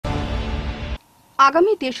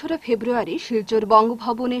আগামী ৩রা ফেব্রুয়ারি শিলচর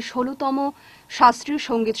বঙ্গভবনে ১৬তম শাস্ত্রীয়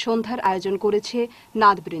সঙ্গীত সন্ধ্যার আয়োজন করেছে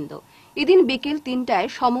নাদবৃন্দ। এদিন বিকেল ৩টায়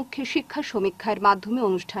সমক্ষে শিক্ষা সমীক্ষার মাধ্যমে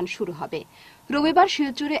অনুষ্ঠান শুরু হবে। রবিবার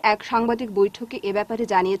শিলচরে এক সাংবাদিক বৈঠকে এ ব্যাপারে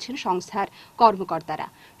জানিয়েছেন সংস্থার কর্মকর্তারা।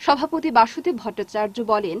 সভাপতি বাসুদেব ভট্টাচার্য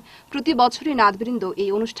বলেন, প্রতি বছরই নাদবৃন্দ এই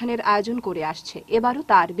অনুষ্ঠানের আয়োজন করে আসছে, এবারও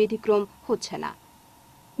তার ব্যতিক্রম হচ্ছে না।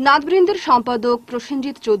 নাদবৃন্দের সম্পাদক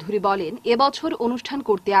প্রসেনজিৎ চৌধুরী বলেন, এবছর অনুষ্ঠান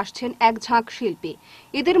করতে আসছেন এক ঝাঁক শিল্পী।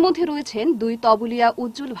 এদের মধ্যে রয়েছেন দুই তবলিয়া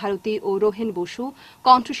উজ্জ্বল ভারতী ও রোহেন বসু,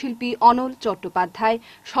 কণ্ঠশিল্পী অনল চট্টোপাধ্যায়,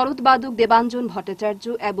 শরৎবাদক দেবাঞ্জন ভট্টাচার্য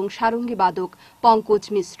এবং সারঙ্গী বাদক পঙ্কজ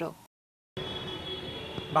মিশ্র।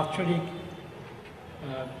 বাৎসরিক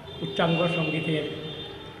উচ্চাঙ্গ সঙ্গীতের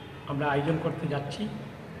আমরা আয়োজন করতে যাচ্ছি।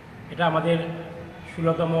 এটা আমাদের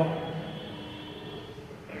 16তম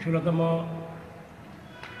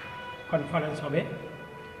কনফারেন্স হবে।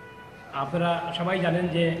 আপনারা সবাই জানেন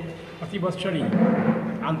যে প্রতি বছরই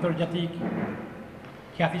আন্তর্জাতিক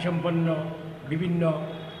খ্যাতিসম্পন্ন বিভিন্ন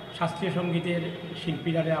শাস্ত্রীয় সঙ্গীতের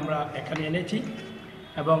শিল্পীরা আমরা এখানে এনেছি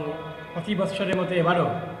এবং প্রতি বছরের মতো এবারও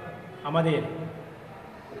আমাদের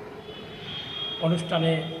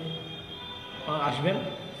অনুষ্ঠানে আসবেন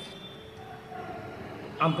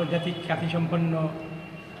আন্তর্জাতিক খ্যাতিসম্পন্ন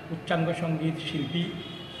উচ্চাঙ্গ সঙ্গীত শিল্পী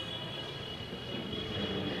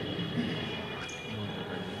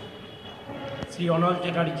শ্রী অনল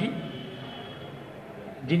চ্যাটার্জি,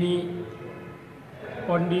 যিনি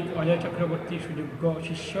পণ্ডিত অজয় চক্রবর্তীর সুযোগ্য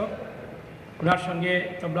শিষ্য। ওনার সঙ্গে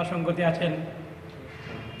তবলা সঙ্গতে আছেন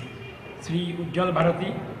শ্রী উজ্জ্বল ভারতী।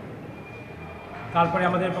 তারপরে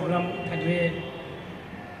আমাদের প্রোগ্রাম থাকবে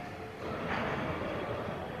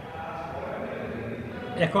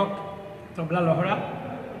একক তবলা লহরা,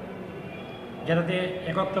 যেটাতে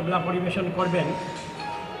একক তবলা পরিবেশন করবেন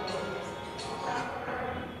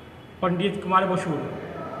পণ্ডিত কুমার বসুর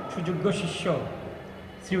সুযোগ্য শিষ্য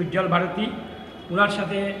শ্রী উজ্জ্বল ভারতী। ওনার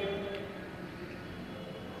সাথে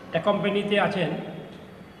অ্যাকম্পানিতে আছেন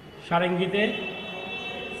সারেঙ্গিতে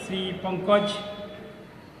শ্রী পঙ্কজ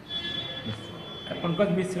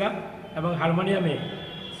মিশ্রা এবং হারমোনিয়ামে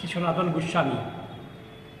শ্রী সনাতন গোস্বামী।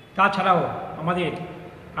 তাছাড়াও আমাদের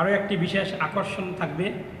আরও একটি বিশেষ আকর্ষণ থাকবে,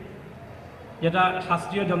 যেটা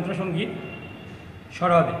শাস্ত্রীয় যন্ত্রসঙ্গীত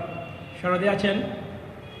সরদে আছেন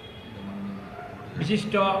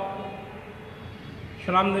বিশিষ্ট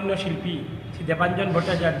স্বনামধন্য শিল্পী শ্রী দেবাঞ্জন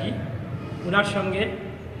ভট্টাচার্য। ওনার সঙ্গে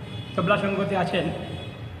তবলা সঙ্গতে আছেন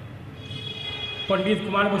পণ্ডিত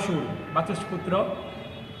কুমার বসুর বাতুষ্পুত্র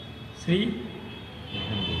শ্রী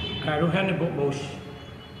রোহেন বোস।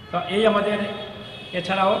 তো এই আমাদের,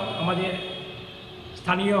 এছাড়াও আমাদের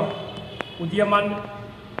স্থানীয় উদীয়মান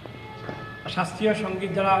শাস্ত্রীয়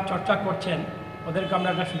সঙ্গীত যারা চর্চা করছেন ওদেরকে আমরা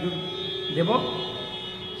একটা সুযোগ দেব।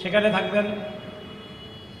 সেখানে থাকবেন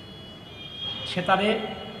সেতারে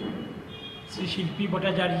শ্রী শিল্পী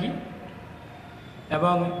ভট্টাচার্য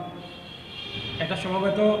এবং একটা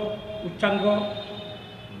সমবেত উচ্চাঙ্গ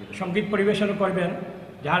সঙ্গীত পরিবেশন করবেন,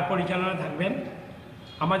 যার পরিচালনা থাকবেন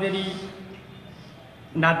আমাদেরই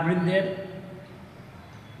নাদবৃন্দের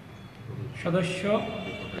সদস্য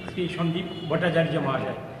শ্রী সন্দীপ ভট্টাচার্য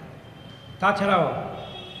মহাশয়। তাছাড়াও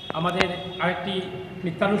আমাদের আরেকটি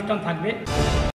নৃত্যানুষ্ঠান থাকবে।